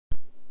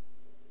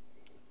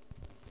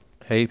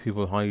Hey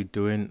people, how you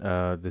doing?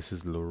 This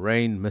is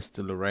Lorraine,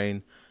 Mr.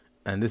 Lorraine,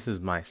 and this is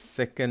my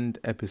second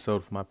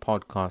episode for my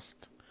podcast.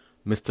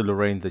 Mr.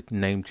 Lorraine, the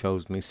name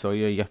chose me, so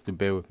yeah, you have to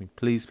bear with me,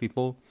 please,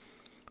 people.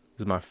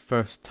 This is my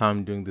first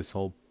time doing this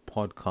whole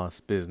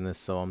podcast business,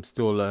 so I'm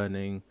still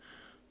learning.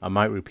 I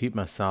might repeat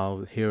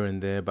myself here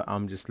and there, but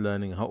I'm just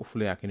learning.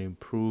 Hopefully, I can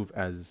improve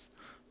as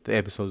the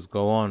episodes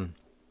go on.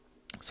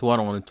 So, what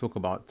I want to talk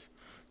about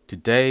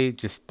today,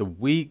 just the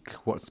week,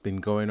 what's been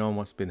going on,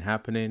 what's been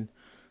happening.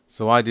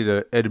 So I did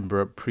a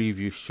Edinburgh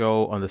preview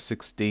show on the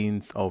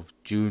 16th of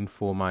June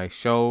for my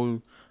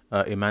show,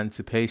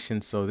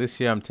 Emancipation. So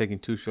this year I'm taking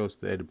two shows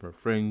to the Edinburgh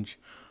Fringe.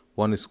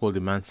 One is called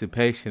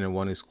Emancipation and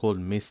one is called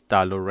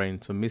Mista Lorraine.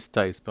 So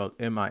Mista is spelled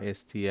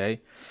Mista.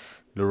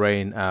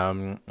 Lorraine,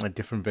 at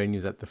different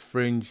venues at the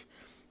Fringe.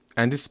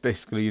 And this is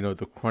basically,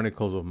 the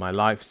chronicles of my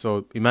life.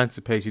 So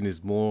Emancipation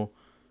is more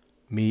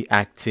me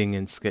acting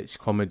and sketch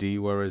comedy,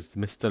 whereas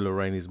Mr.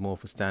 Lorraine is more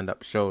of a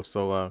stand-up show.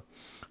 So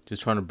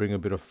just trying to bring a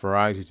bit of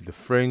variety to the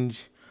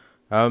Fringe.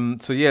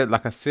 So yeah,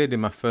 like I said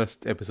in my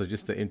first episode,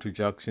 just the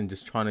introduction,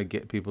 just trying to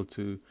get people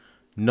to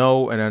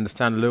know and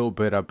understand a little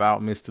bit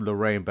about Mr.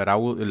 Lorraine, but I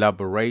will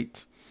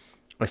elaborate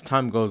as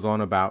time goes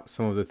on about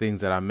some of the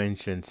things that I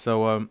mentioned.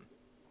 So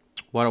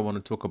what I want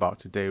to talk about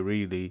today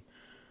really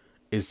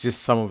is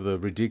just some of the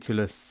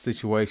ridiculous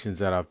situations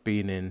that I've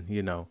been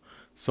in.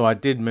 So I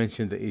did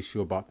mention the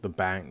issue about the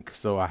bank.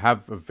 So I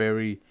have a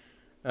very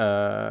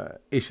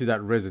issue that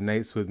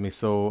resonates with me.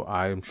 So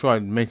I'm sure I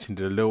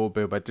mentioned it a little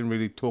bit, but I didn't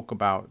really talk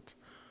about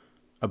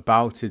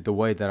it the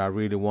way that I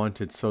really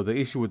wanted. So the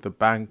issue with the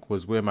bank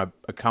was where my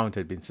account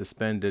had been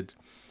suspended,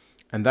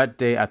 and that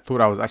day I thought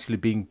I was actually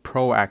being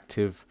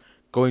proactive,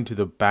 going to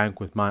the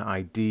bank with my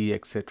ID,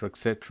 etc.,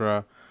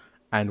 etc.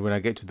 And when I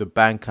get to the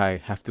bank, I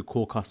have to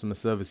call customer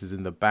services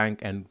in the bank.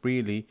 And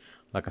really,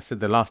 like I said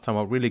the last time,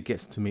 what really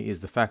gets to me is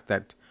the fact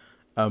that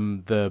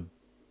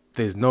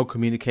there's no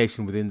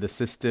communication within the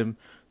system.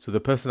 So the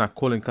person I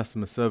call in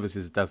customer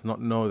services does not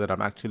know that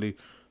I'm actually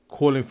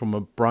calling from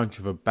a branch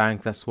of a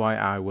bank. That's why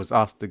I was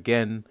asked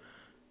again,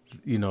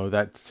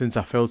 that since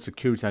I failed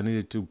security, I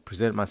needed to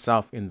present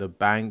myself in the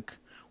bank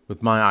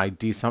with my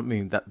ID,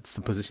 something that's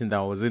the position that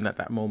I was in at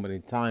that moment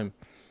in time.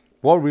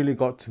 What really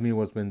got to me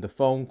was when the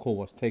phone call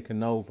was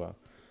taken over.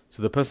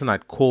 So the person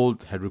I'd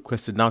called had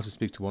requested now to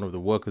speak to one of the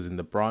workers in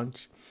the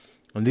branch,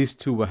 and these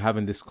two were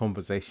having this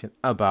conversation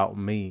about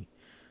me.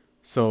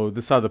 So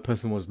this other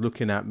person was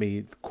looking at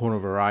me, the corner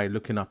of her eye,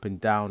 looking up and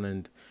down,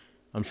 and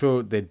I'm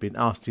sure they'd been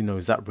asked,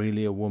 is that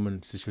really a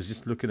woman? So she was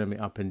just looking at me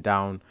up and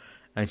down,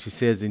 and she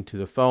says into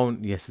the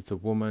phone, yes, it's a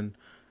woman.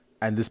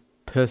 And this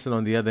person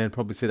on the other end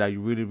probably said, are you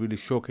really, really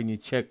sure? Can you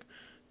check?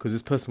 Because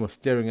this person was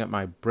staring at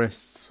my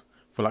breasts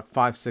for like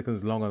 5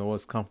 seconds longer than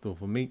was comfortable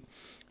for me.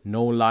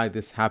 No lie,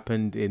 this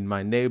happened in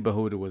my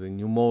neighborhood. It was in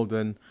New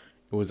Malden.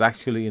 It was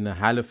actually in a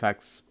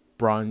Halifax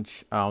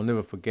branch. I'll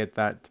never forget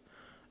that.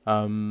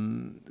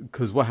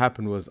 Because what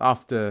happened was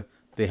after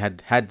they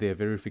had their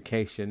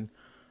verification,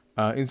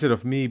 instead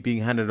of me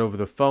being handed over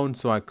the phone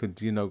so I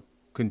could,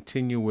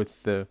 continue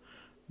with the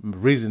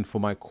reason for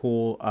my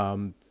call,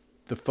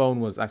 the phone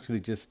was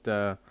actually just,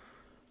 I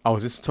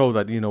was just told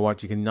that,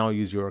 what, you can now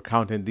use your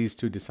account. And these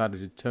two decided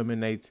to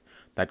terminate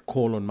that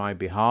call on my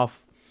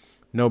behalf.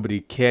 Nobody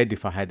cared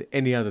if I had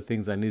any other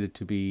things that needed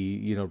to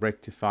be,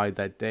 rectified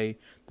that day.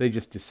 They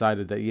just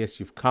decided that,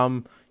 yes, you've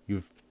come,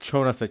 you've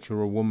shown us that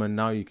you're a woman.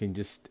 Now you can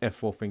just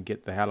F off and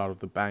get the hell out of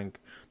the bank.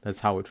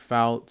 That's how it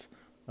felt.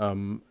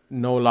 No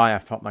lie, I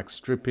felt like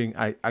stripping.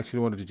 I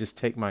actually wanted to just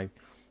take my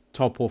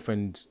top off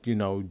and,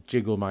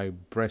 jiggle my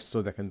breast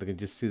so they can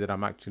just see that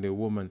I'm actually a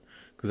woman.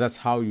 Because that's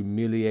how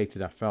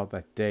humiliated I felt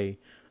that day.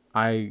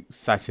 I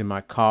sat in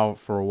my car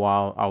for a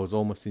while. I was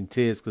almost in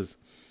tears because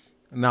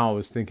now I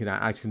was thinking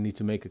I actually need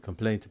to make a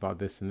complaint about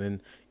this. And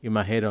then in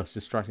my head, I was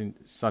just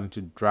starting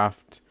to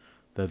draft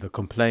the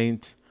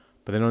complaint.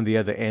 But then on the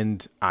other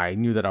end, I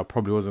knew that I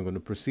probably wasn't going to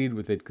proceed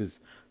with it because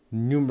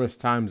numerous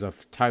times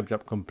I've typed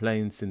up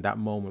complaints in that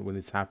moment when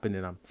it's happened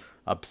and I'm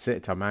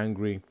upset, I'm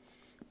angry.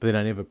 But then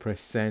I never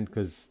press send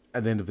because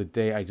at the end of the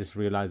day, I just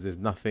realized there's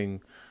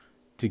nothing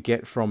to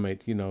get from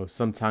it.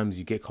 Sometimes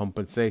you get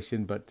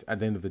compensation, but at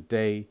the end of the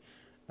day,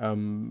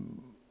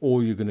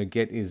 all you're going to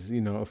get is,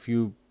 a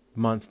few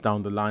months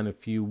down the line, a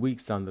few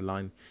weeks down the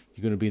line,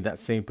 you're going to be in that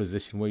same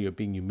position where you're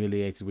being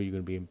humiliated, where you're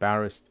going to be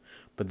embarrassed.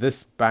 But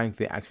this bank,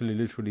 they actually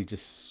literally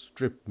just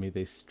stripped me.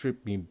 They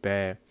stripped me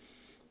bare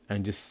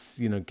and just,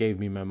 gave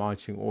me my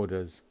marching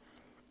orders.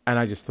 And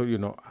I just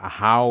thought,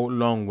 how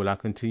long will I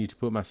continue to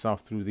put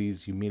myself through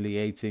these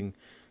humiliating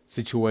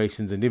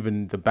situations? And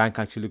even the bank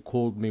actually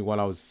called me while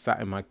I was sat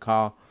in my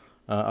car,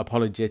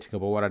 apologetic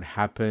about what had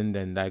happened.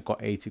 And I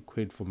got 80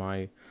 quid for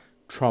my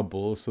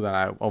trouble, so that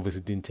I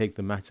obviously didn't take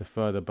the matter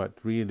further. But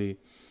really,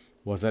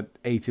 was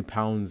that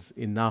 £80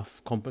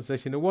 enough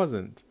compensation? It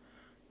wasn't.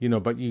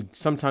 But you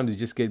sometimes you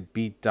just get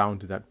beat down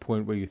to that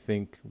point where you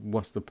think,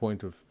 what's the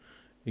point of,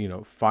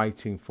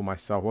 fighting for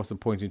myself? What's the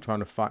point in trying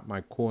to fight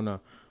my corner?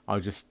 I'll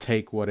just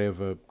take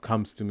whatever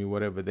comes to me,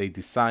 whatever they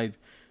decide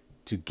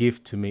to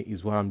give to me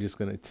is what I'm just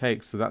going to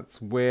take. So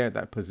that's where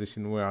that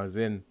position where I was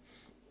in,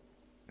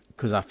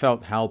 because I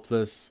felt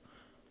helpless.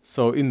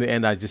 So in the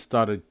end, I just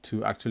started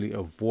to actually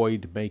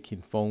avoid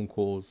making phone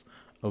calls,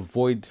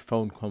 avoid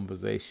phone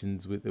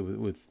conversations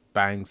with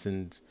banks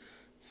and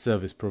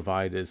service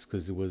providers,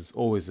 because it was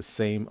always the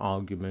same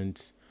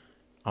argument.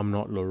 I'm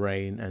not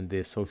Lorraine, and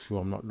they're so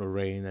sure I'm not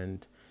Lorraine.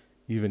 And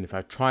even if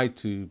I tried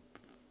to,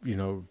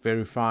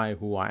 verify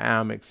who I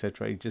am,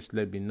 etc., it just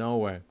led me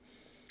nowhere.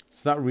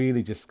 So that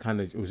really just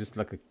it was just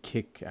like a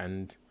kick,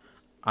 and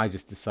I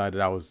just decided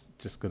I was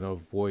just going to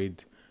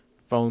avoid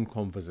phone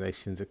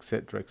conversations,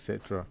 etc.,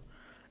 etc.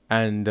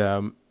 And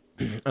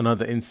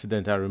another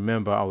incident I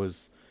remember,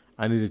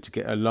 I needed to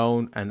get a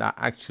loan, and I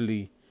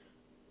actually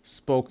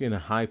spoke in a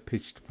high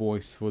pitched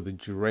voice for the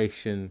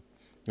duration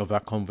of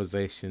that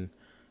conversation.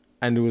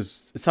 And it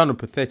sounded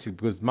pathetic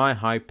because my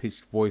high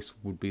pitched voice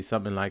would be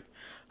something like,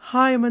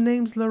 "Hi, my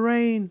name's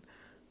Lorraine.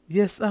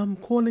 Yes, I'm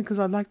calling because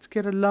I'd like to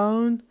get a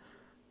loan.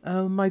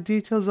 My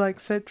details are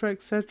etc.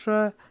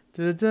 etc."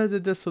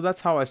 So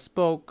that's how I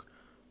spoke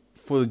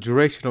for the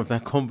duration of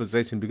that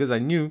conversation, because I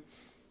knew,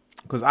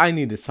 because I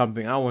needed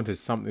something, I wanted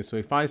something. So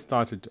if I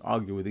started to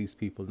argue with these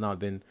people now,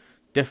 then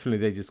definitely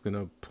they're just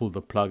gonna pull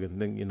the plug and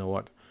think, you know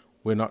what,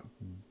 we're not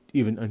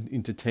even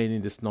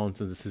entertaining this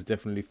nonsense. This is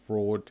definitely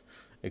fraud,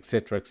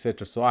 etc.,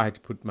 etc. So I had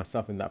to put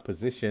myself in that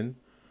position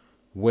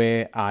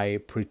where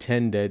I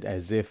pretended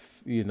as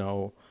if,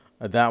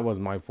 that was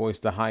my voice,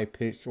 the high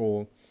pitch,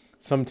 or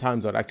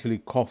sometimes I'd actually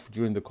cough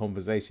during the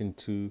conversation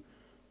to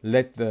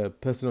let the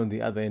person on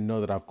the other end know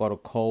that I've got a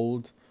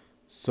cold.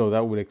 So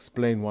that would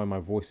explain why my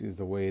voice is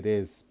the way it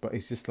is. But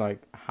it's just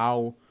like,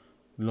 how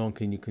long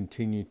can you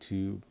continue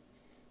to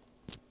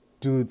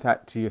do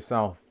that to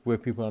yourself where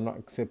people are not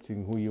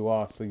accepting who you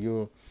are? So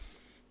you're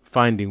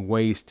finding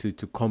ways to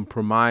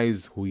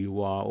compromise who you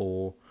are,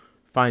 or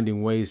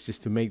finding ways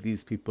just to make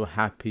these people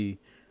happy,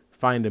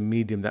 find a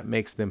medium that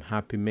makes them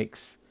happy,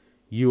 makes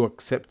you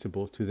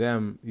acceptable to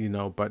them,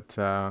 but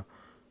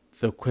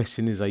the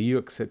question is, are you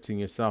accepting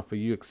yourself? Are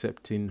you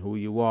accepting who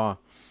you are?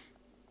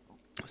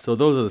 So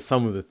those are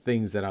some of the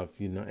things that I've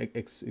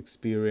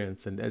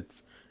experienced, and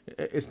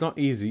it's not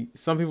easy.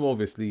 Some people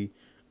obviously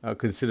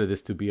consider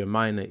this to be a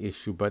minor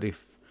issue, but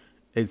if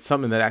it's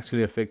something that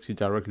actually affects you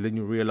directly, then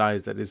you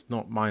realize that it's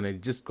not minor.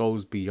 It just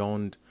goes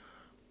beyond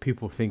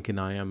people thinking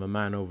I am a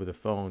man over the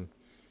phone.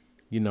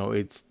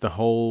 It's the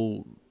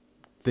whole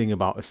thing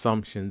about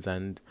assumptions,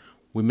 and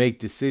we make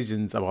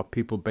decisions about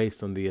people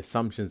based on the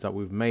assumptions that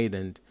we've made,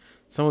 and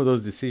some of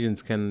those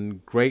decisions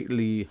can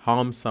greatly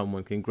harm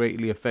someone, can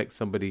greatly affect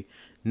somebody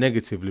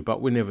negatively,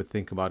 but we never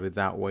think about it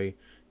that way,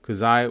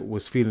 because I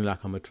was feeling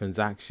like I'm a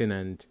transaction,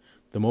 and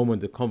the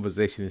moment the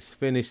conversation is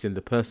finished, then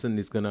the person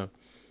is going to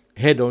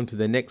head on to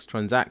the next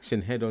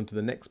transaction, head on to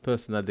the next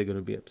person that they're going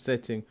to be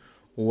upsetting,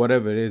 or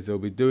whatever it is they'll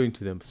be doing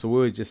to them. So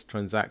we're just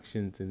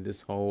transactions in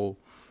this whole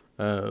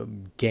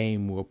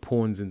game. We're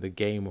pawns in the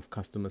game of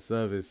customer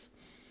service,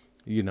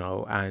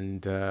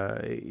 and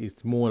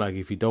it's more like,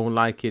 if you don't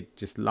like it,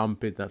 just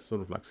lump it, that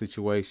sort of like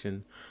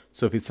situation.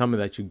 So if it's something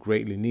that you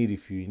greatly need,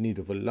 if you need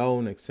of a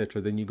loan,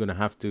 etc., then you're going to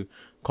have to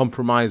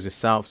compromise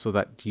yourself so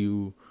that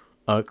you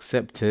are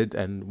accepted,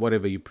 and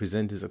whatever you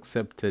present is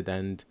accepted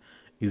and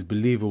is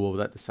believable,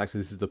 that this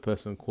is the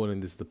person calling,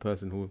 this is the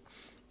person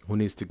who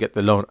needs to get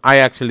the loan. I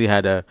actually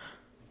had a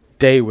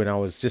day when I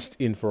was just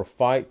in for a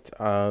fight.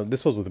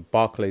 This was with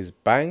Barclays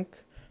Bank.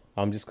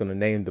 I'm just going to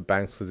name the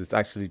banks because it's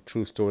actually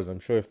true stories. I'm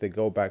sure if they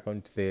go back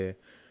onto their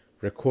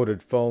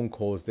recorded phone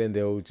calls, then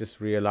they'll just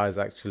realize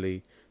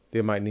actually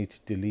they might need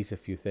to delete a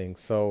few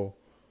things. So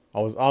I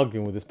was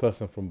arguing with this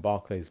person from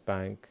Barclays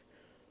Bank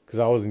because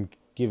I wasn't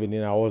giving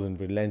in. I wasn't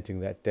relenting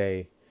that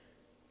day.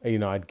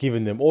 I'd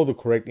given them all the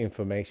correct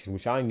information,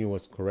 which I knew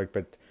was correct,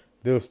 but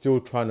they were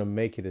still trying to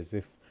make it as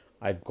if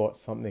I'd got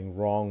something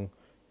wrong,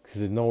 because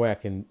there's no way I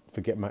can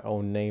forget my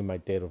own name, my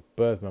date of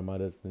birth, my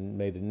mother's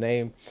maiden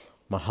name,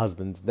 my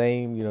husband's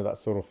name, that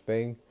sort of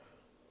thing,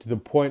 to the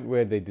point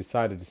where they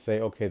decided to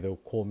say, okay, they'll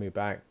call me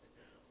back,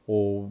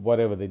 or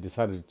whatever. They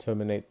decided to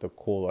terminate the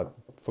call. I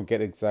forget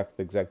the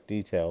exact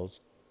details.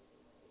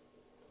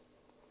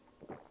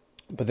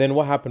 But then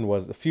what happened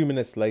was, a few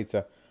minutes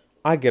later,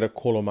 I get a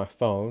call on my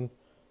phone,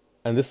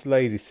 and this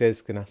lady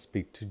says, "Can I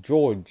speak to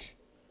George?"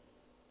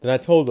 Then I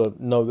told her,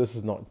 "No, this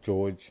is not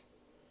George."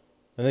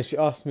 And then she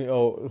asked me,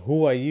 "Oh,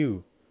 who are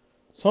you?"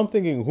 So I'm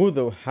thinking, who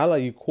the hell are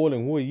you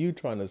calling? Who are you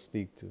trying to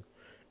speak to?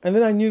 And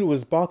then I knew it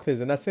was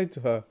Barclays, and I said to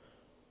her,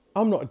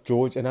 "I'm not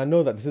George, and I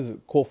know that this is a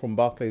call from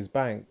Barclays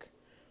Bank.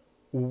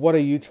 What are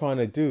you trying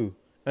to do?"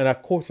 And I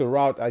caught her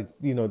out,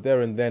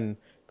 there and then,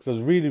 because I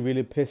was really,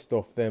 really pissed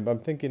off them. But I'm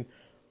thinking,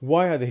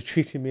 why are they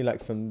treating me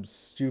like some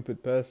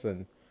stupid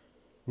person?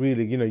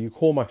 Really, you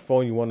call my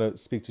phone, you want to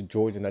speak to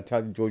George, and I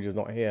tell you George is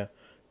not here.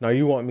 Now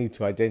you want me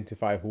to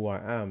identify who I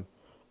am.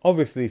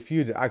 Obviously, if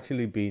you'd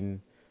actually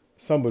been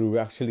somebody who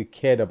actually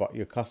cared about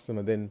your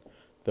customer, then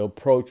the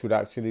approach would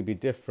actually be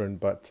different.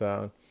 But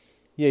yeah,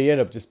 you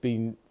end up just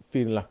feeling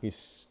like you're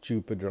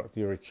stupid, or like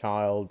you're a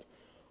child,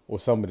 or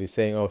somebody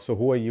saying, "Oh, so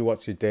who are you?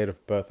 What's your date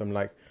of birth?" I'm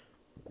like,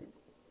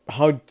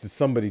 how does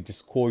somebody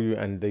just call you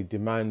and they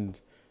demand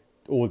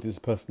all this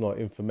personal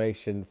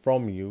information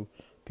from you?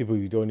 People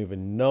you don't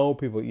even know.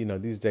 People,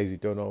 these days you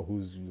don't know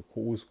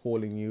who's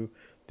calling you.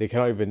 They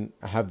cannot even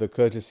have the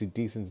courtesy,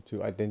 decency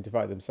to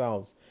identify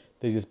themselves.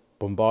 They're just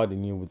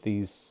bombarding you with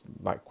these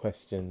like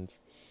questions,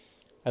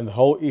 and the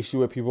whole issue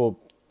where people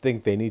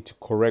think they need to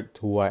correct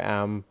who I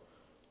am.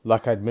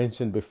 Like I'd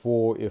mentioned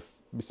before, if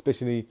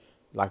especially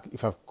like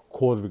if I've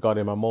called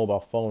regarding my mobile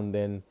phone,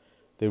 then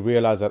they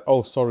realize that,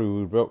 oh, sorry,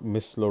 we wrote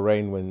Miss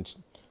Lorraine when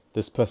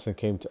this person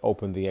came to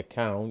open the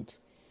account.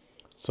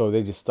 So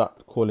they just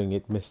start calling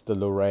it Mr.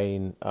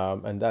 Lorraine,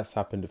 and that's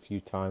happened a few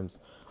times.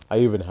 I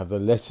even have the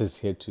letters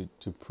here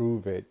to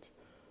prove it.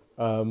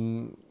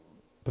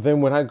 But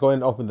then when I go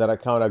and open that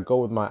account, I go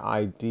with my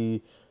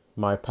ID,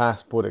 my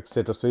passport,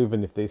 etc. So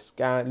even if they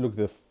look at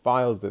the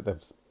files that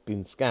have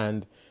been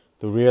scanned,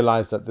 they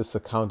realize that this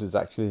account is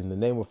actually in the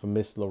name of a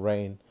Miss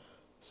Lorraine.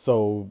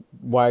 So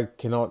why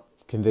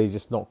can they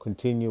just not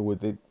continue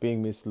with it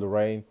being Miss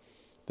Lorraine?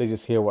 They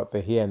just hear what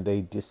they hear and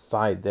they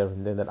decide there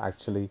and then that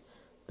actually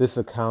this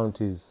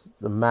account is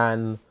the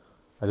man.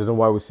 I don't know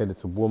why we said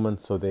it's a woman,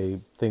 so they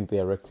think they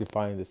are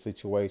rectifying the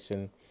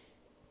situation.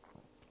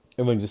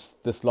 Even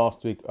just this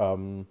last week,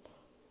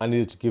 I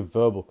needed to give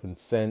verbal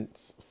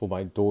consent for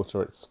my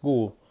daughter at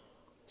school.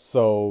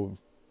 So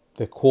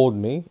they called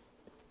me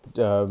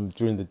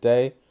during the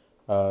day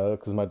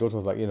because my daughter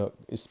was like,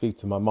 speak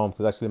to my mom,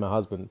 because actually my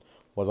husband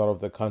was out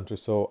of the country.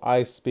 So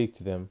I speak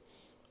to them.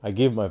 I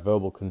give my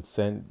verbal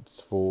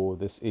consent for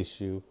this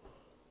issue.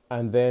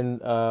 And then,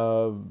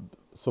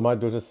 so my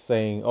daughter's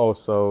saying, oh,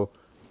 so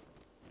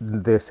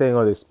they're saying,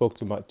 oh, they spoke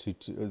to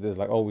they're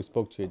like, oh, we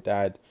spoke to your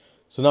dad.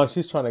 So now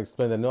she's trying to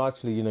explain that, no,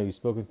 actually, you've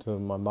spoken to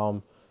my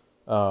mom.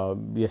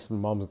 Yes, my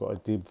mom's got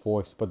a deep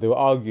voice, but they were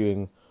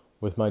arguing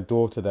with my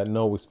daughter that,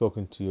 no, we've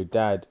spoken to your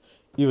dad,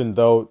 even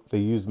though they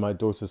used my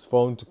daughter's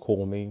phone to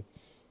call me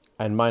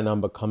and my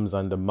number comes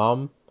under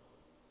mum.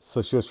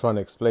 So she was trying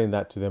to explain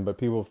that to them, but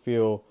people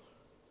feel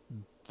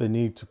the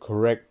need to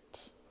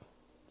correct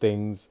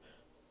things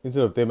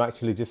instead of them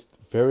actually just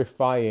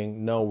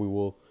verifying, no, we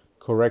will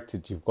correct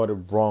it. You've got it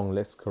wrong.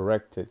 Let's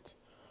correct it.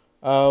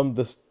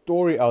 The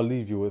story I'll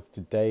leave you with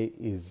today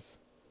is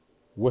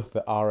with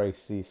the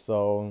RAC.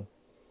 So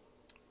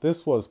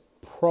this was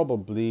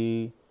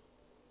probably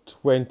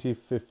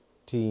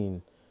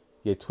 2015.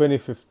 Yeah,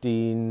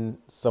 2015,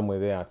 somewhere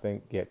there, I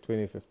think. Yeah,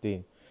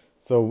 2015.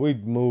 So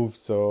we'd moved.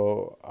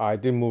 So I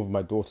didn't move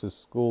my daughter's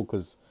school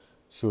because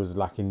she was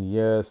like in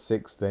year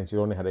 6 then. She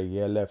only had a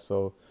year left.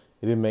 So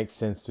it didn't make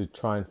sense to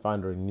try and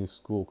find her a new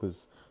school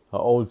because her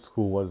old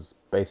school was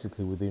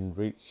basically within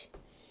reach.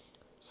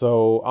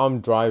 So I'm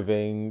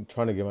driving,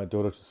 trying to get my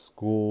daughter to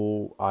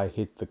school. I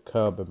hit the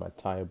curb and my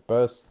tire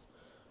burst.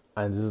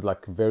 And this is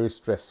like a very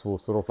stressful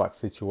sort of like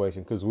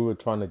situation because we were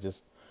trying to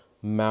just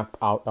map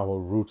out our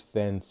route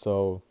then.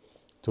 So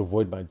to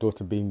avoid my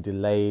daughter being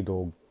delayed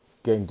or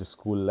getting to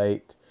school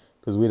late,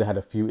 because we'd had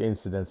a few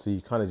incidents. So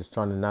you kind of just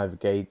trying to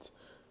navigate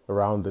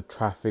around the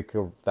traffic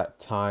of that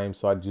time.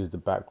 So I'd use the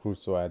back route.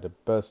 So I had a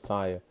burst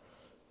tire.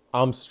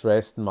 I'm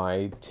stressed.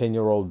 My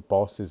 10-year-old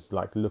boss is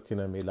like looking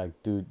at me like,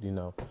 dude,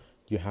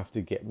 you have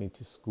to get me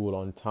to school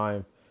on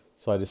time.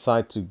 So I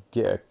decide to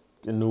get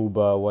an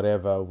Uber,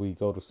 whatever. We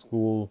go to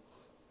school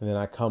and then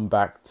I come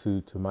back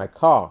to my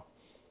car.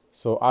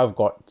 So I've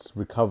got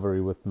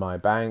recovery with my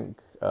bank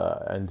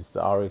and it's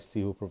the RAC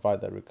who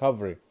provide that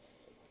recovery.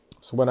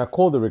 So when I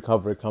call the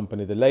recovery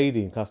company, the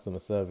lady in customer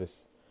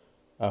service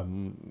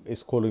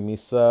is calling me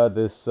sir,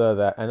 this, sir,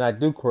 that. And I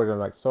do correct. I'm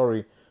like,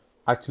 sorry,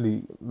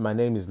 actually, my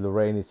name is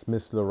Lorraine. It's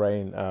Miss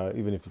Lorraine.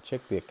 Even if you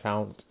check the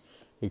account,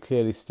 it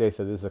clearly states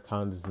that this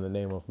account is in the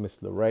name of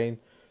Miss Lorraine.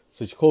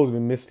 So she calls me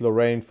Miss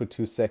Lorraine for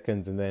 2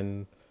 seconds, and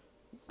then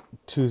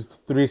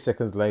 3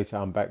 seconds later,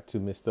 I'm back to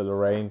Mr.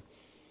 Lorraine.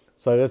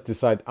 So I just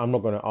decide I'm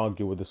not going to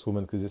argue with this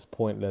woman because it's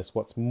pointless.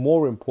 What was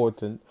more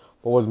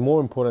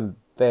important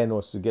then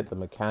was to get the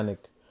mechanic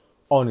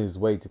on his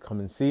way to come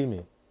and see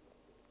me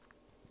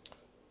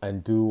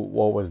and do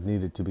what was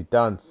needed to be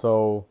done.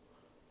 So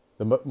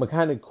the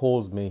mechanic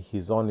calls me.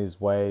 He's on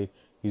his way.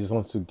 He just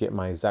wants to get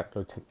my exact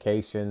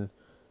location.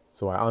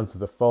 So I answer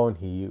the phone.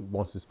 He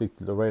wants to speak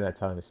to Lorraine. I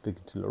tell him he's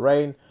speaking to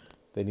Lorraine.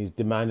 Then he's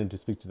demanding to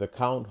speak to the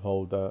account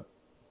holder,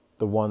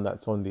 the one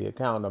that's on the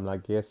account. I'm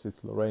like, yes,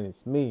 it's Lorraine.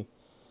 It's me.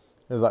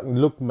 He's like,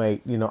 look,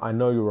 mate, I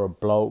know you're a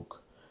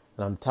bloke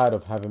and I'm tired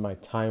of having my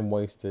time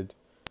wasted.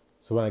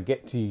 So when I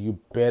get to you, you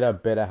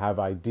better have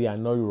ID. I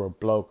know you're a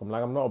bloke. I'm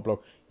like, I'm not a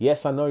bloke.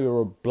 Yes, I know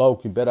you're a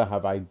bloke. You better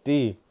have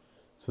ID.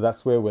 So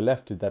that's where we're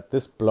left, that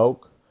this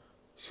bloke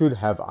should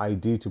have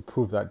ID to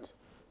prove that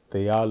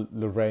they are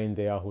Lorraine,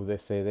 they are who they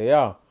say they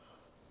are.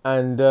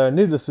 And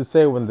needless to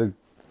say, when the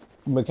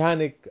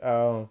mechanic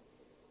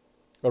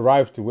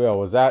arrived to where I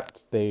was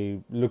at,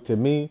 they looked at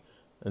me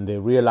and they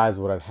realized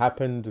what had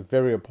happened.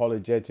 Very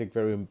apologetic,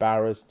 very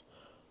embarrassed.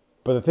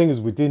 But the thing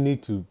is, we didn't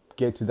need to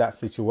get to that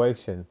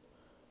situation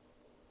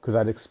because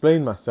I'd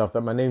explained myself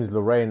that my name is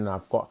Lorraine and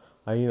I've got,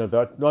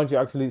 don't you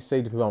actually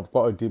say to people, I've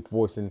got a deep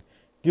voice. And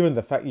given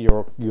the fact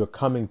you're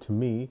coming to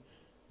me,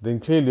 then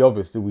clearly,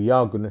 obviously, we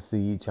are going to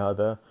see each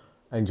other.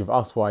 And you've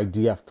asked for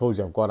ID. I've told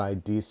you I've got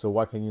ID. So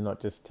why can you not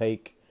just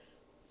take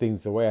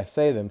things the way I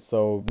say them?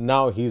 So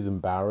now he's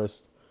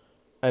embarrassed.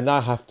 And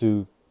I have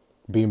to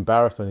be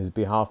embarrassed on his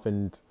behalf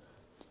and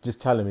just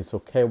tell him it's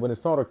okay when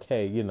it's not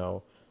okay,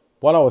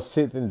 While I was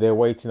sitting there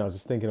waiting, I was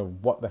just thinking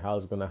of what the hell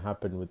is going to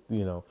happen with,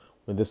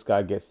 when this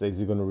guy gets there. Is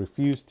he going to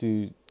refuse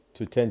to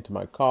attend to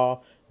my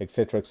car,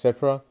 etc.,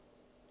 etc.?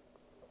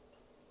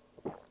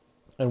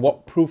 And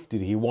what proof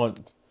did he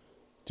want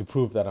to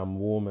prove that I'm a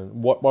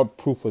woman? What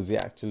proof was he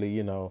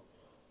actually,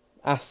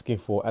 asking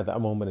for at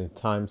that moment in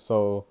time?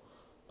 So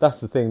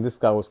that's the thing. This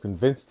guy was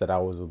convinced that I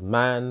was a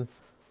man,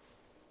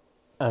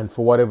 and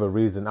for whatever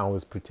reason, I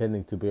was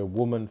pretending to be a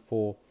woman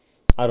for,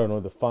 I don't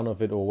know, the fun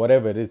of it or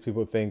whatever it is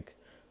people think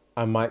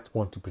I might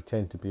want to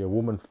pretend to be a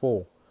woman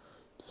for.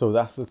 So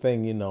that's the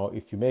thing,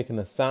 if you make an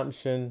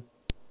assumption,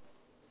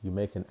 you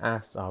make an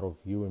ass out of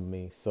you and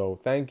me. So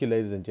thank you,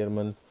 ladies and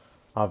gentlemen.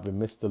 I've been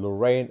Mr.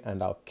 Lorraine,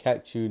 and I'll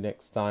catch you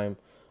next time.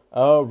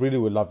 Really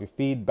would love your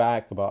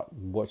feedback about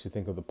what you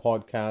think of the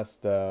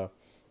podcast.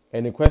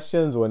 Any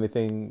questions or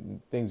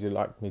things you'd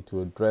like me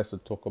to address or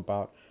talk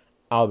about,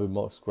 I'll be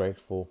most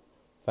grateful.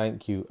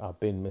 Thank you. I've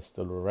been Mr.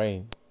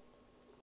 Lorraine.